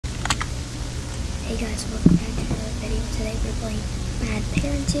Hey guys, welcome back to another video. Today we're playing Mad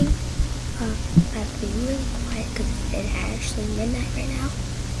Parenting. I have to be really quiet because it's actually midnight right now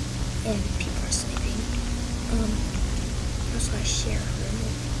and people are sleeping. Also I share a room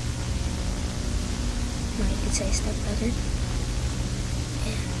with you could say stepbrother.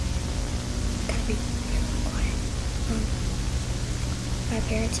 And gotta be really quiet. Mad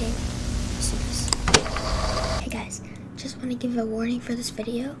Parenting. Listen to this. Hey guys, just want to give a warning for this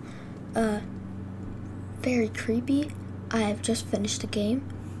video. Very creepy. I have just finished the game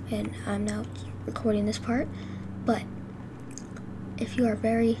and I'm now recording this part, but if you are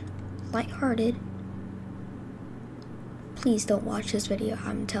very lighthearted, please don't watch this video.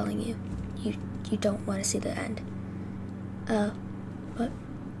 I'm telling you, you don't want to see the end. But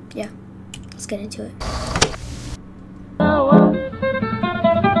yeah, let's get into it.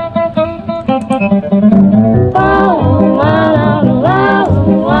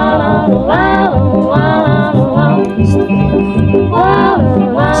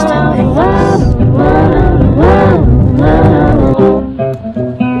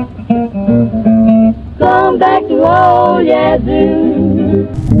 Come back to old Yazoo.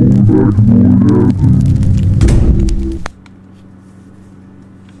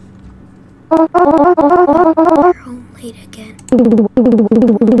 We're home late again. I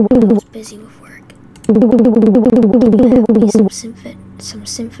was busy with work. Can you have some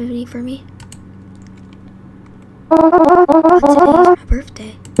symphony for me? Today's my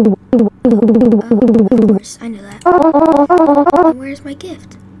birthday. Of course, I know that. And where's my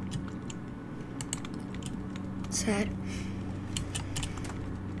gift? Sad.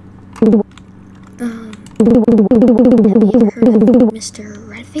 Have you ever heard of Mr.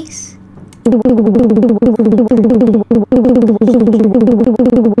 Redface?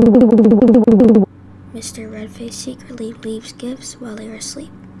 Mr. Redface secretly leaves gifts while they are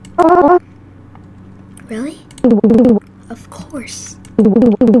asleep. Really? Of course. If you want to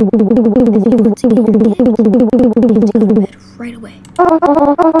get your gift, you need to go to bed right away. Go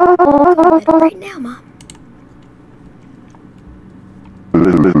to bed right now, Mom.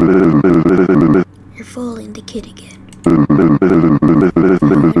 You're fooling the kid again. How many times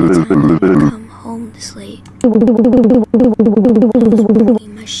have you come home this late? I was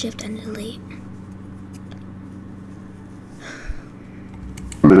working, my shift ended late.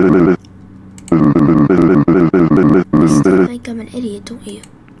 You still think I'm an idiot, don't you?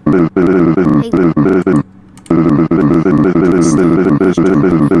 Hey,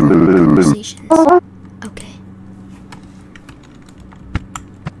 conversations. Okay.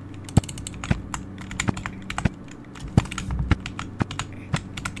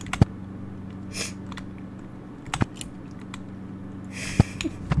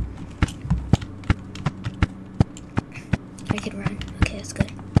 I can run. Okay, that's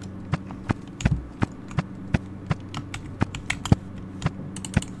good.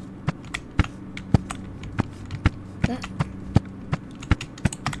 That.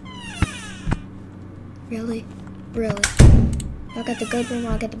 Really? Really? Y'all got the good one,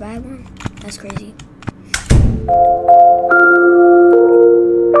 I'll get the bad one? That's crazy.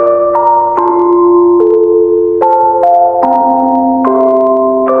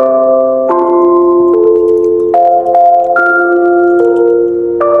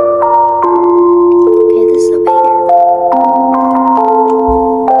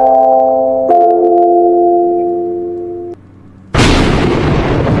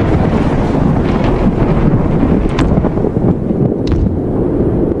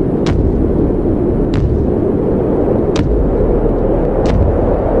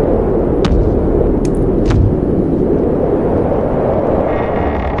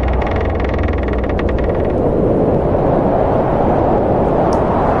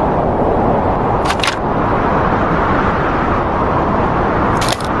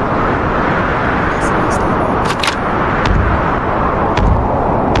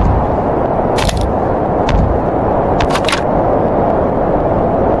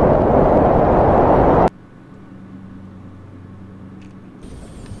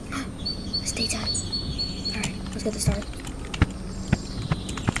 It's daytime. Alright, let's get this started.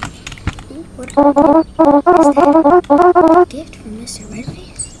 Ooh, what is that? A gift from Mr.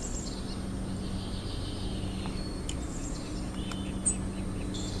 Redface?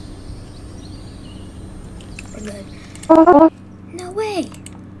 We're good. No way!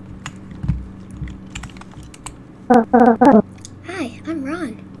 Hi, I'm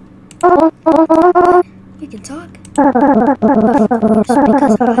Ron. You can talk? Of course,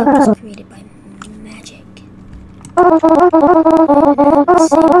 because I was created by magic.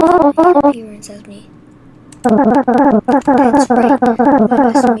 Same appearance as me. That's right. My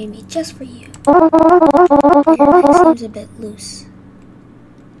master made made me just for you. Your neck seems a bit loose.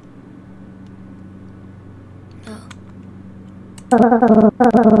 No.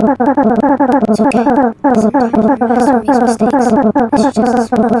 It's okay. Sometimes my master makes mistakes. It's just a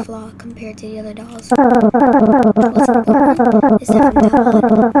small flaw compared to the other dolls. What's important is that from now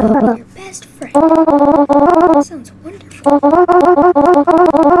on, I'll be your best friend. That sounds wonderful. Do you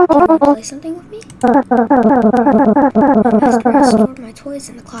want to play something with me? My master has stored my toys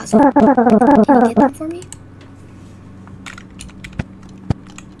in the closet. Can you get them for me?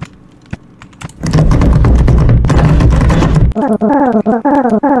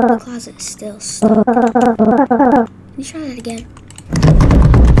 The closet is still stuck. Can you try that again?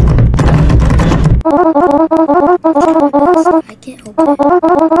 I can't open it. Do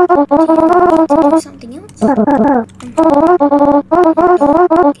you want me to do something else?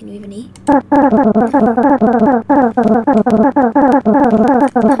 Can you even eat?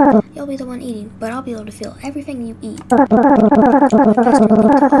 You'll be the one eating, but I'll be able to feel everything you eat.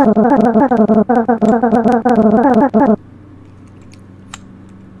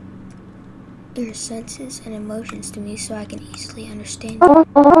 Your senses and emotions to me so I can easily understand you.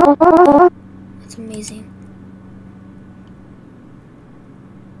 That's amazing.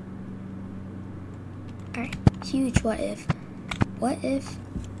 Alright, huge what if. What if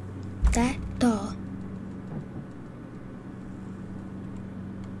that doll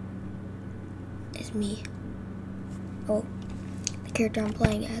is me? Oh, the character I'm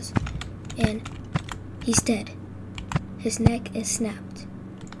playing as. And he's dead. His neck is snapped.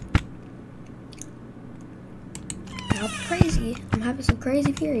 Now crazy. I'm having some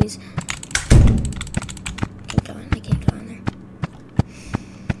crazy theories. I can't go in there.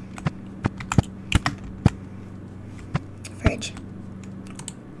 Fridge.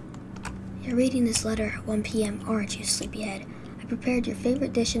 You're reading this letter at 1 p.m., aren't you, sleepyhead? I prepared your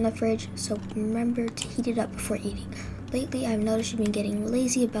favorite dish in the fridge, so remember to heat it up before eating. Lately, I've noticed you've been getting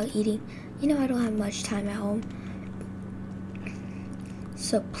lazy about eating. You know I don't have much time at home.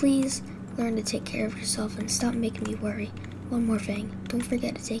 So please, learn to take care of yourself and stop making me worry. One more thing, don't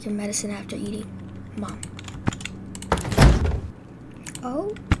forget to take your medicine after eating. Mom.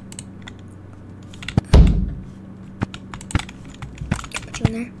 Oh? Put you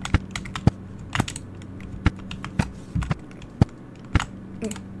in there.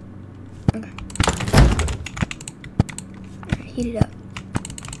 Okay. Alright, heat it up.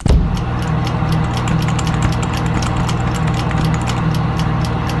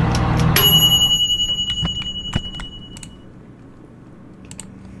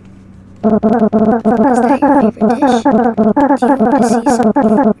 Is that your favorite dish?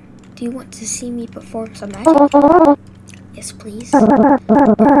 Do you want to see me perform some magic? Yes, please. Alright,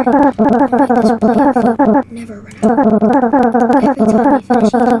 this playing field never run out. Every time we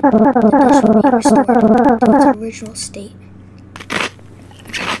finish eating, the dish will be restored to its original state.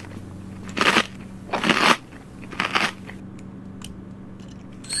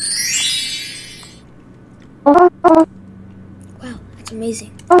 Wow, that's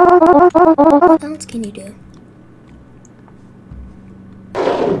amazing. What else can you do?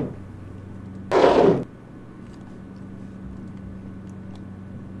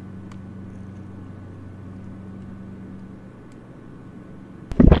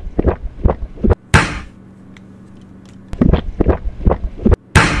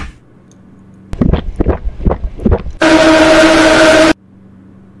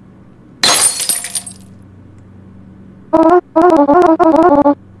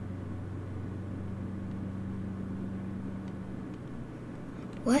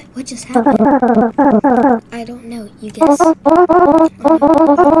 What just happened? I don't know. You guess. I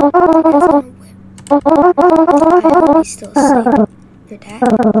hope he's still asleep. Your dad?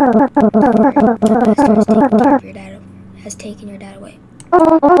 Don't worry. Your dad has taken your dad away.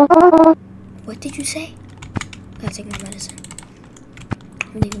 What did you say? I gotta take my medicine.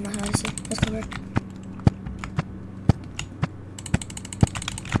 I'm leaving my medicine. Let's go over.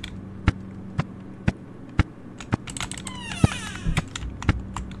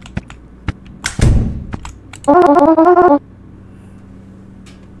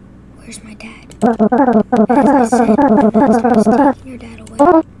 Where's my dad? As I said, my master's taking your dad away.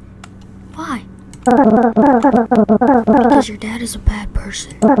 Why? Because your dad is a bad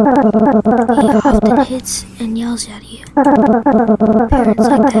person. He often hits and yells at you. Parents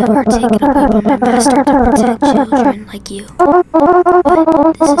like that are taken away by my master to protect children like you.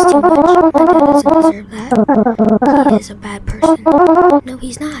 But this is too much. My dad doesn't deserve that. He is a bad person. No,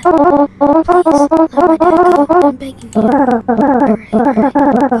 he's not. Please, let my dad go. I'm begging you. Alright.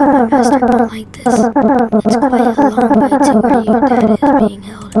 My master won't like this. It's quite a long way to where your dad is being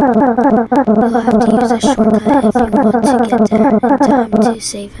held. You'll have to use a shortcut if you want to get there in time to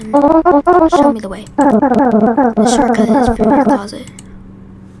save him. Show me the way. The shortcut is from your closet.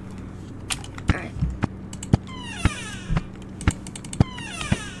 Alright.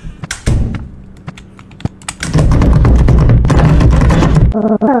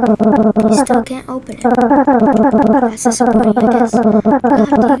 You still can't open it. That's disappointing, I guess. You'll have to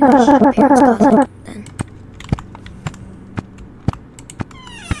use your parents' closet then.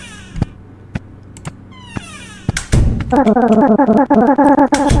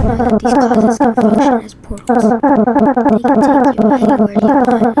 These closets can function as portals. They can take you anywhere you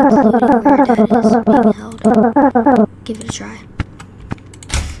want, including where Dad is being held. Give it a try.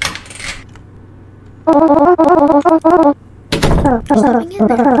 There's nothing in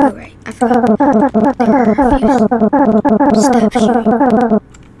there. Oh, right. I forgot. There are a few steps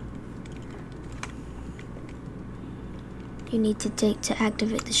you need to take to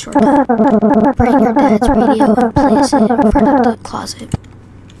activate the shortcut. Bring your dad's radio and place it in front of the closet.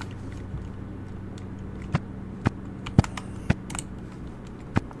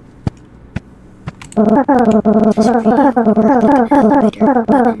 This radio will work like an elevator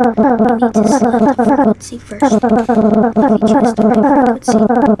button. You need to select the frequency first. If you choose the right frequency, the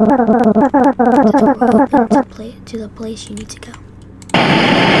door will open to the place you need to go.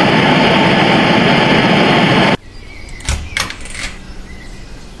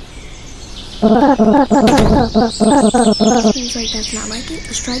 Seems like that's not like it.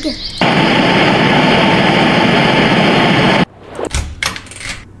 Let's try again.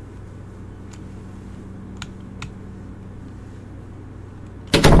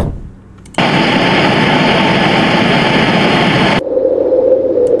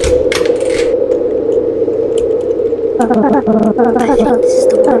 I think this is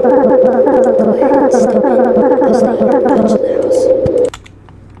the one. Go ahead and step in. I'll stay here and watch the house.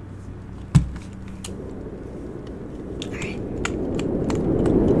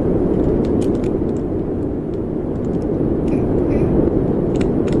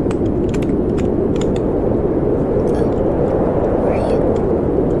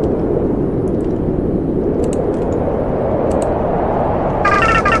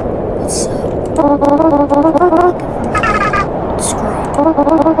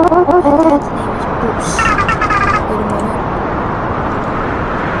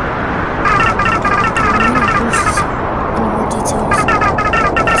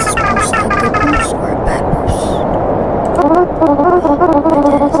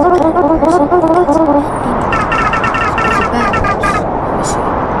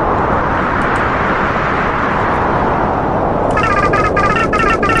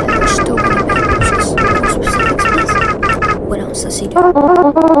 He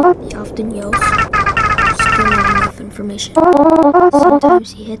often yells, just giving me enough information.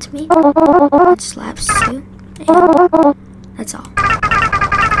 Sometimes he hits me and slaps you, and that's all.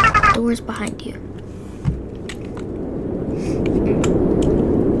 The door's behind you.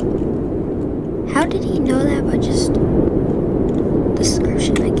 How did he know that by just the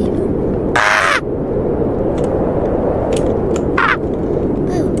description I gave him?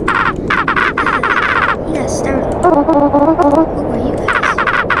 Boo! He got startled. Who were you guys?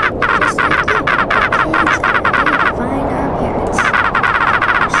 Just like you. Kids are ready to find our parents.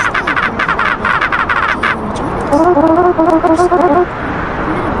 We're staying here for a bit. Do you want to join us? We're sorry.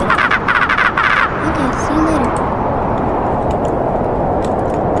 We're in a bit. Okay, see you later.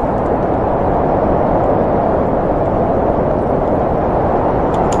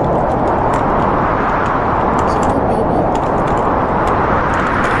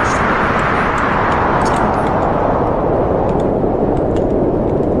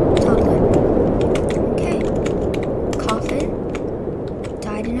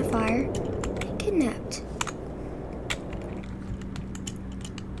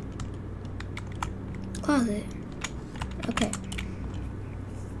 Closet. Okay.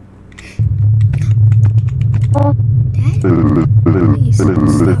 Dad? Please,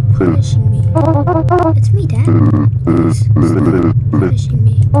 stop punishing me. It's me, Dad. Please, stop punishing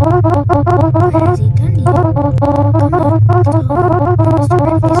me. What has he done to you? Come on, tell him.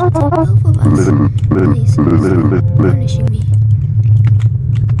 Mr. Redface will take both of us. Please, stop punishing me.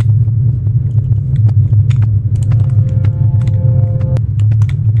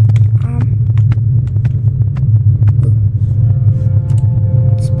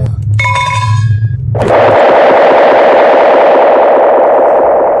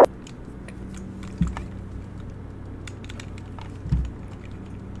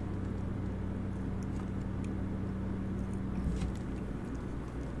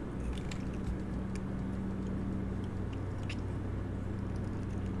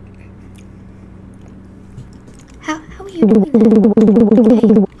 what you're doing then. Hey,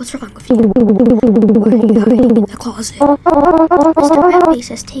 what's wrong with you? Why are you hiding in the closet? Mr. Redface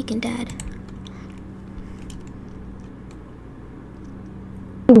has taken Dad.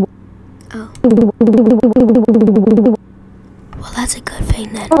 Oh. Well, that's a good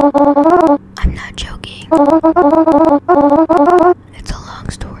thing then. I'm not joking. It's a long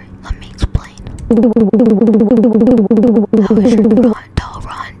story. Let me explain. How is your doll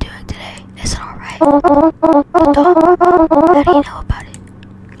Ron doing today? Is it alright? The doll? How do you know about it?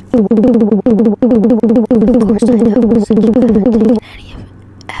 Of course I know, since you haven't taken any of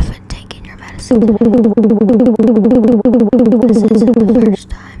haven't taken your medicine today. This isn't the first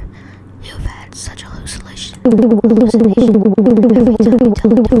time you've had such a hallucination. Every time you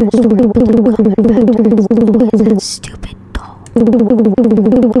tell a different story, but the common factor is always that stupid doll. Do you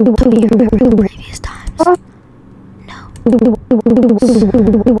remember the previous times? No.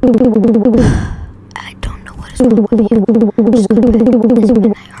 I don't know what is wrong with you. Just go to bed. It's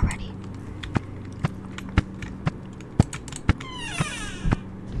midnight already.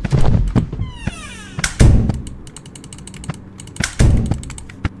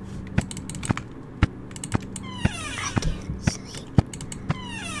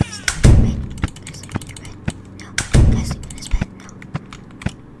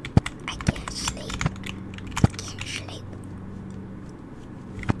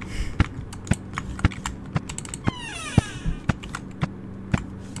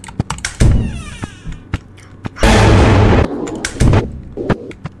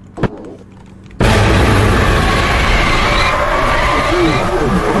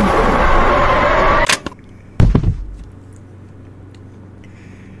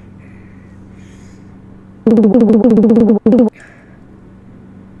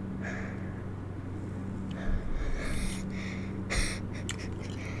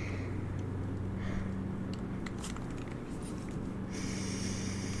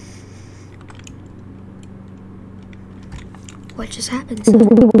 What just happened, son?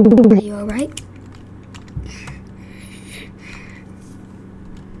 Are you alright?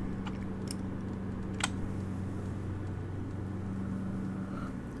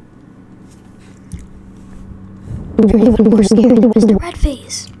 You're even more scary than Mr.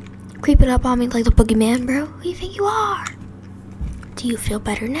 Redface. Creeping up on me like the boogeyman, bro. Who do you think you are? Do you feel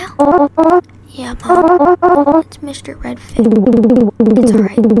better now? Yeah, Mom. It's Mr. Redface. It's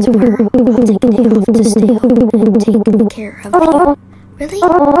alright. Tomorrow, I'll take a day off to stay home and take care of you. Really?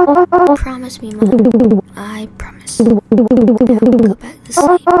 Promise me, Mom. I promise. Now go back to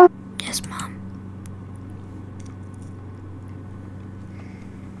sleep. Yes, Mom.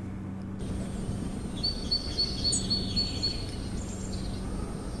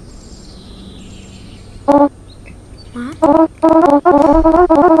 Mom?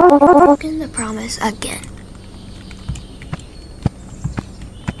 You've broken the promise again.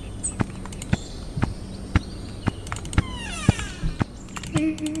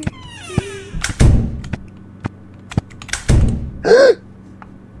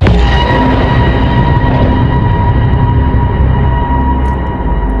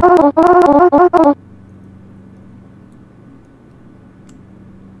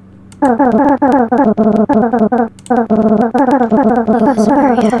 You guys are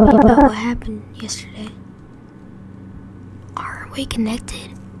very happy about what happened yesterday. Are we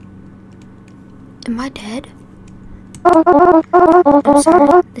connected? Am I dead? I'm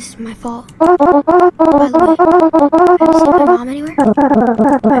sorry, this is my fault. By the way, have you seen my mom anywhere?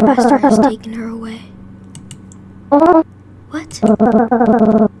 My master has taken her away. What?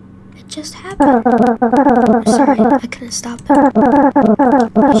 It just happened. I'm sorry, I couldn't stop it.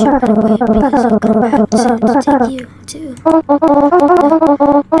 You should run away because I'll come back soon to take you, too. No,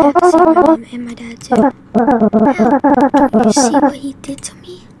 I have to see my mom and my dad, too. Hell, you see what he did to me?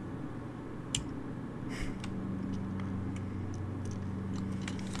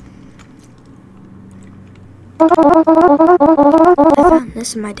 I found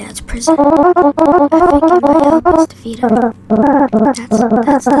this in my dad's prison. I figured my help is to defeat him.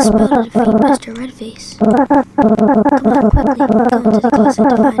 That's the spell to defeat Mr. Redface. Come on, quickly, go into the closet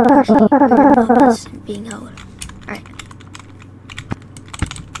to find Hershey, where your mom is being held. Alright.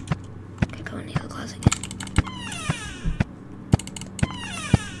 Okay, go in the other closet again.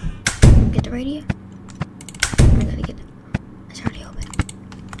 Get the radio. I gotta get it. It's already open.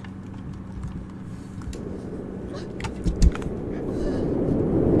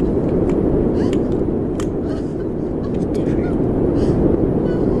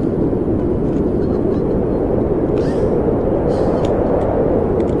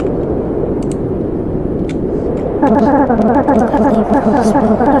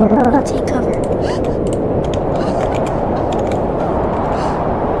 Take cover.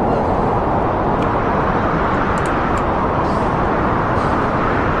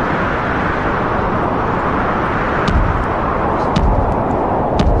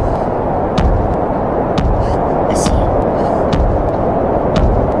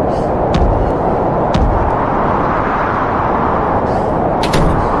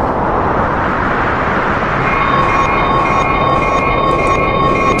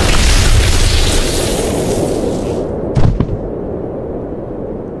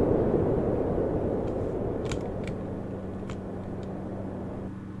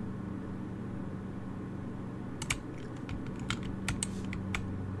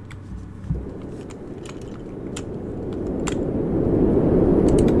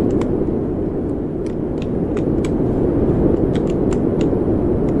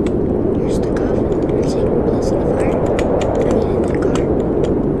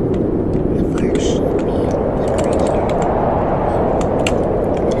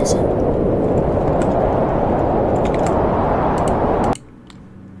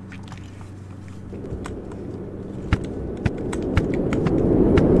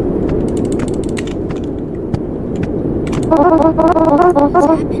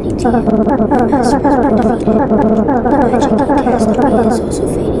 to you. Your master has been defeated. The magic he cast on me is also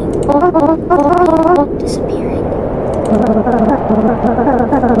fading. Disappearing.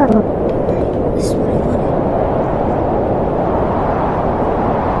 This is what I wanted.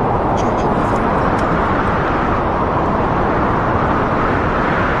 Charging with it.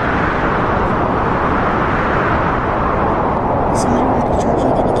 Is no matter how to charge,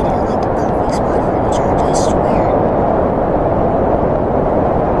 you're gonna get it like the perfect spot for it to charge, I swear.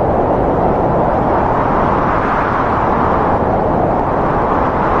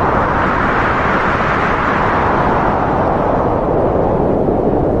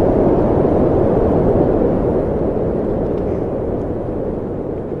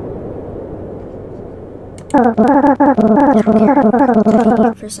 I don't care.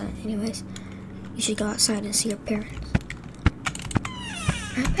 58%. Anyways, you should go outside and see your parents.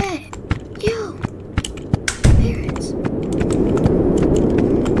 I bet. You. Parents.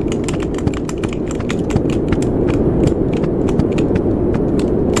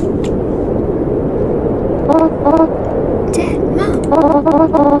 Dad, Mom.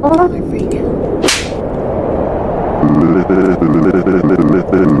 Call her free now. I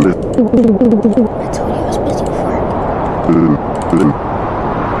told you I was busy with work. If you neglected this family for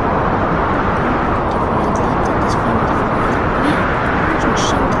another man, aren't you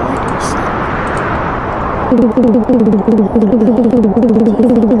ashamed to let your son?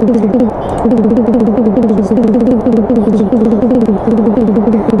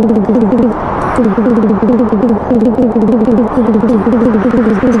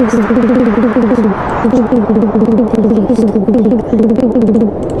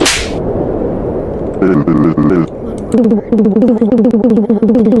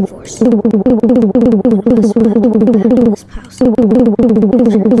 Divorce. Unless we're back in this house. Take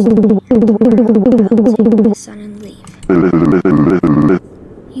my son and leave.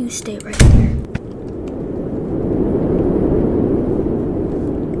 You stay right there.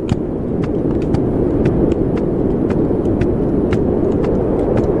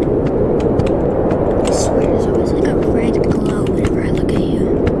 I swear there's always like a red glow whenever I look at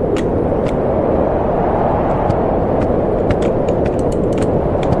you.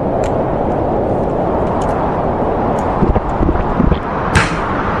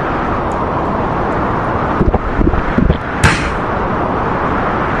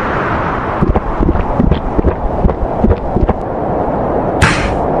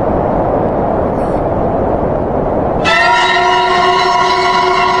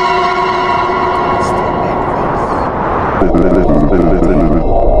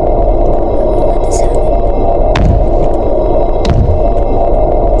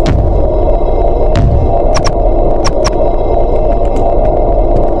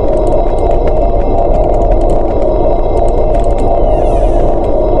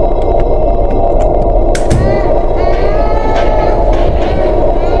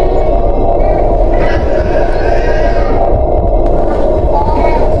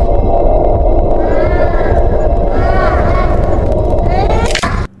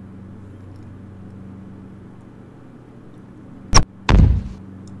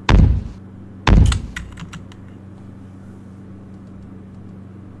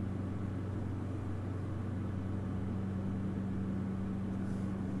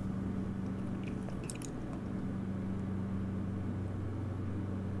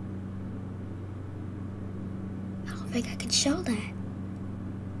 I don't think I can show that.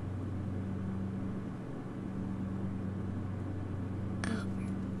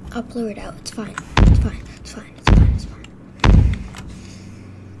 I'll blur it out. It's fine. It's fine. It's fine. It's fine. It's fine.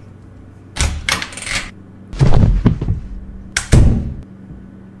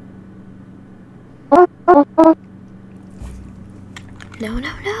 No, no,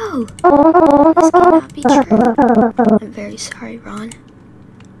 no. This cannot be true. I'm very sorry, Ron.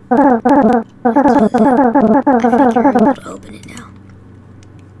 I think you're able to open it now.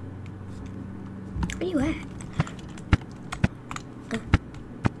 Where you at?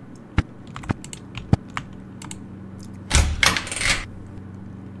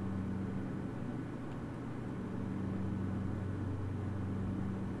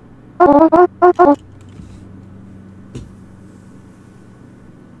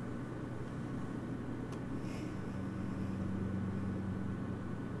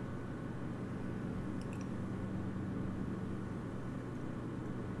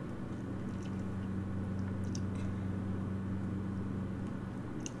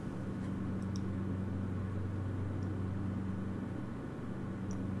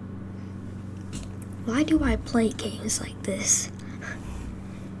 Why do I play games like this?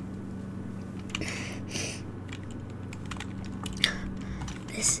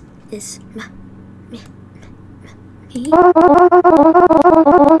 is me.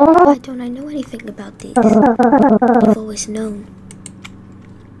 Why don't I know anything about these? You've always known.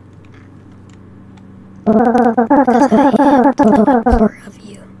 Because I am the core of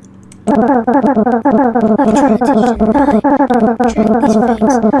you. You try to teach and track these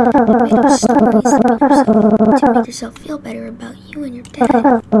things, make up stories about yourself to make yourself feel better about you and your dad.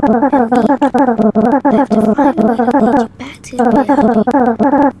 And me, I have to find a way to lead you back to reality.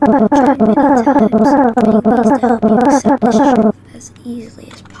 I've tried many times, many ways to help you accept this truth as easily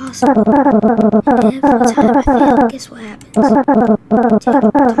as possible. And every time I fail, guess what happens? All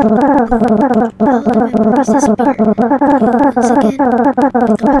the memories disappear. And once again, you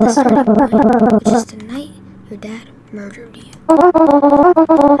come to the starting point, which is the night your dad murdered you. How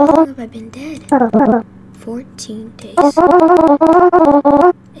long have I been dead? 14 days.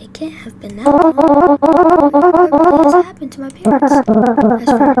 It can't have been that long. What has happened to my parents? As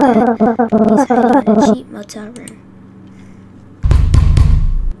for Dad, he's hiding in a cheap motel room.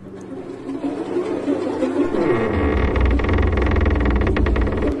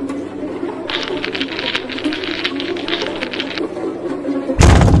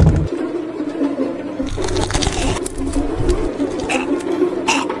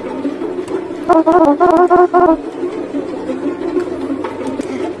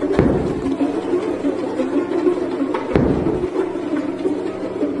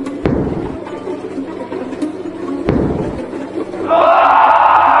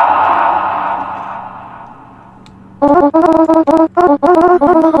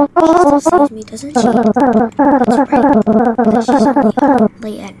 She still sees me, doesn't she? That's right, because she's only home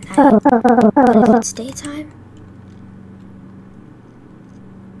late at night. But if it's daytime,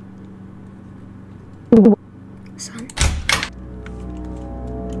 son.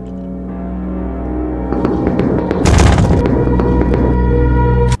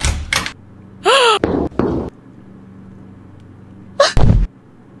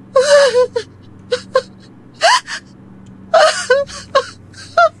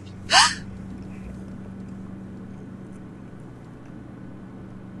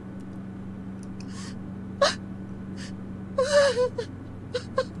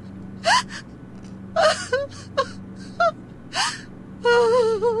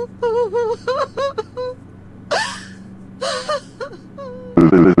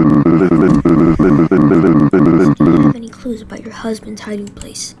 Do you have any clues about your husband's hiding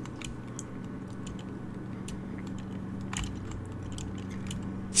place?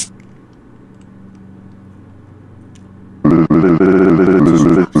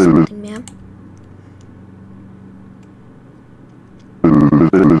 Something, ma'am?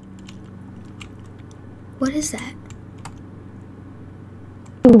 What is that?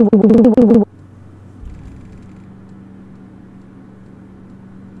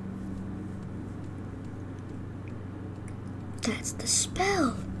 That's the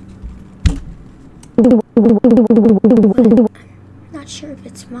spell. But I'm not sure if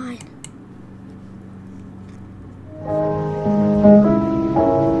it's mine.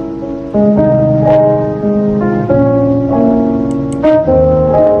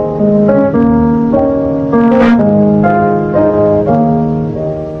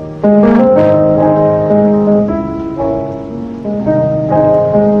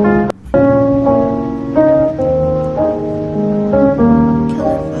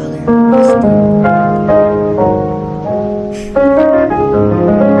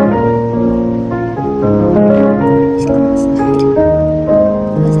 Father,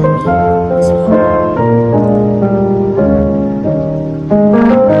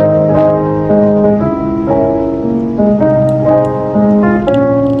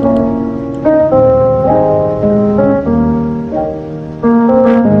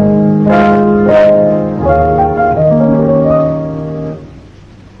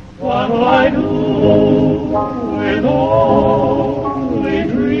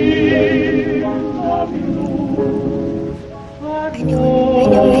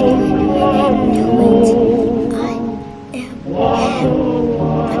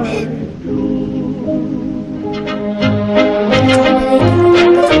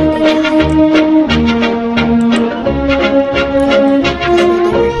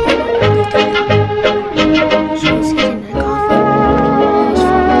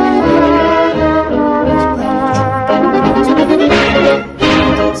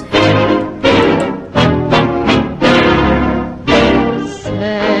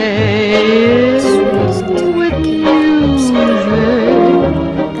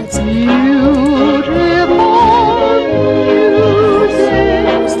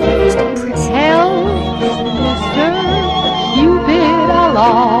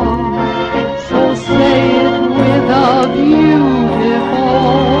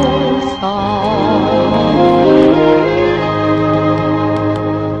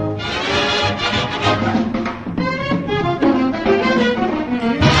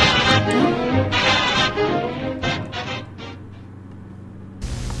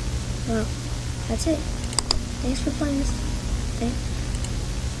 that's it. Thanks for playing this.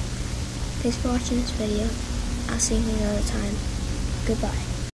 Thanks for watching this video. I'll see you another time. Goodbye.